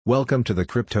Welcome to the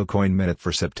Crypto Coin Minute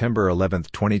for September 11,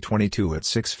 2022 at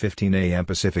 6:15 a.m.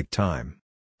 Pacific Time.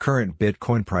 Current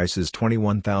Bitcoin price is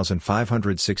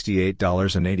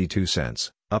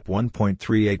 $21,568.82, up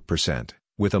 1.38%,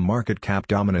 with a market cap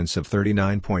dominance of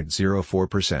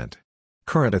 39.04%.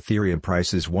 Current Ethereum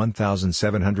price is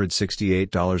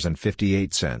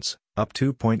 $1,768.58, up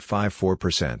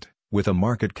 2.54%, with a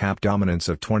market cap dominance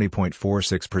of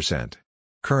 20.46%.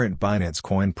 Current Binance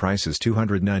Coin price is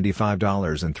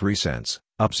 $295.03,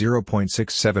 up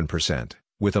 0.67%,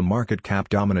 with a market cap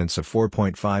dominance of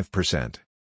 4.5%.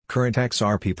 Current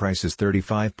XRP price is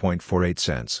 35.48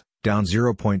 cents, down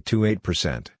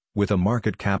 0.28%, with a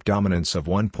market cap dominance of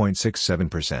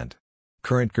 1.67%.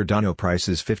 Current Cardano price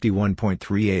is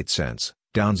 51.38 cents,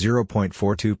 down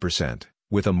 0.42%,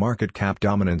 with a market cap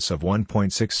dominance of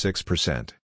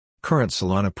 1.66%. Current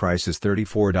Solana price is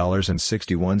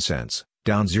 $34.61,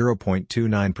 down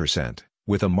 0.29%,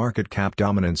 with a market cap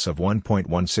dominance of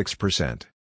 1.16%.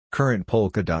 Current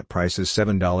Polkadot price is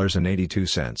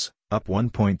 $7.82, up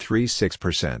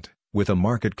 1.36%, with a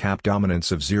market cap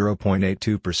dominance of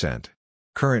 0.82%.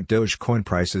 Current Dogecoin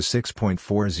price is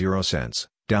 6.40 cents,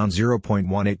 down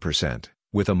 0.18%,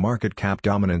 with a market cap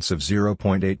dominance of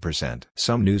 0.8%.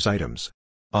 Some news items.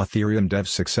 Ethereum devs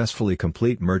successfully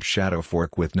complete merge shadow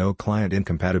fork with no client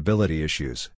incompatibility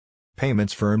issues.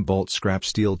 Payments firm Bolt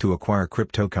scraps deal to acquire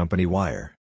crypto company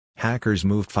Wire. Hackers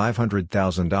moved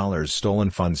 $500,000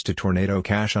 stolen funds to Tornado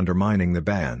Cash undermining the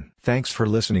ban. Thanks for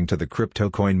listening to the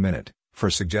Crypto Coin Minute. For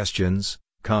suggestions,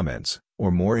 comments, or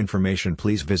more information,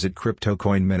 please visit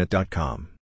CryptoCoinMinute.com.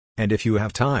 And if you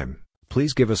have time,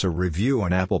 please give us a review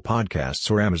on Apple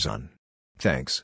Podcasts or Amazon. Thanks.